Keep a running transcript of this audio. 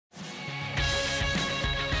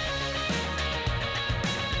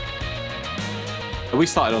We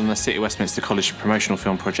started on the City of Westminster College promotional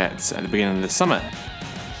film project at the beginning of the summer.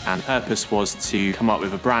 And the purpose was to come up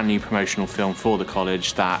with a brand new promotional film for the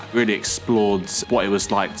college that really explored what it was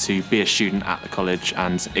like to be a student at the college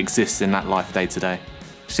and exist in that life day to day.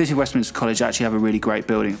 City of Westminster College actually have a really great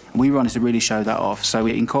building. We wanted to really show that off, so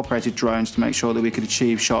we incorporated drones to make sure that we could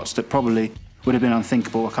achieve shots that probably would have been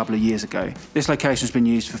unthinkable a couple of years ago. This location has been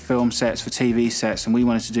used for film sets, for TV sets, and we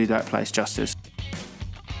wanted to do that place justice.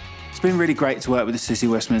 It's been really great to work with the City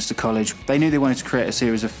of Westminster College. They knew they wanted to create a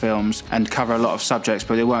series of films and cover a lot of subjects,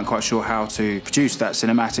 but they weren't quite sure how to produce that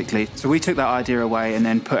cinematically. So we took that idea away and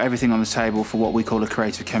then put everything on the table for what we call a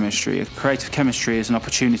creative chemistry. A creative chemistry is an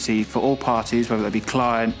opportunity for all parties, whether they be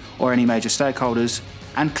client or any major stakeholders,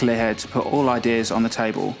 and Clearhead to put all ideas on the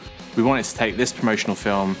table. We wanted to take this promotional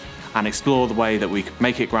film and explore the way that we could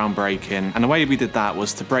make it groundbreaking. And the way we did that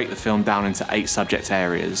was to break the film down into 8 subject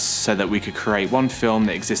areas so that we could create one film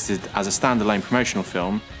that existed as a standalone promotional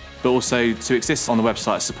film, but also to exist on the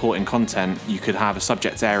website supporting content, you could have a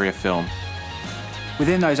subject area film.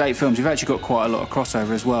 Within those 8 films, you've actually got quite a lot of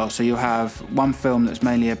crossover as well. So you'll have one film that's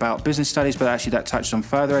mainly about business studies, but actually that touches on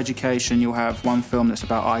further education. You'll have one film that's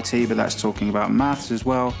about IT, but that's talking about maths as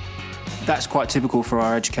well. That's quite typical for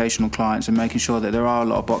our educational clients and making sure that there are a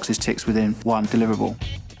lot of boxes ticked within one deliverable.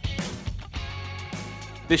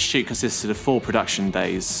 This shoot consisted of 4 production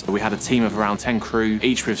days. We had a team of around 10 crew,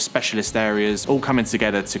 each with specialist areas, all coming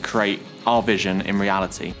together to create our vision in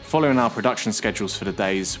reality. Following our production schedules for the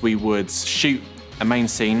days, we would shoot a main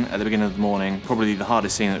scene at the beginning of the morning, probably the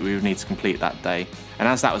hardest scene that we would need to complete that day. And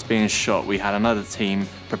as that was being shot, we had another team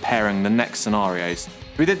preparing the next scenarios.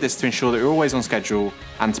 We did this to ensure that we were always on schedule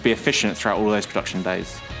and to be efficient throughout all those production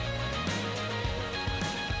days.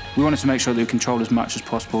 We wanted to make sure that we control as much as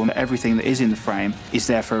possible and that everything that is in the frame is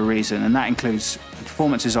there for a reason, and that includes the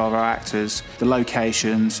performances of our actors, the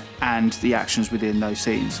locations, and the actions within those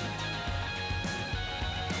scenes.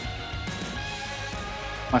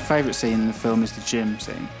 My favourite scene in the film is the gym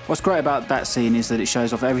scene. What's great about that scene is that it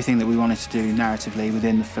shows off everything that we wanted to do narratively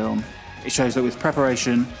within the film. It shows that with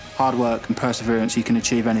preparation, hard work and perseverance you can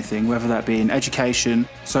achieve anything, whether that be in education,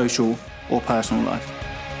 social or personal life.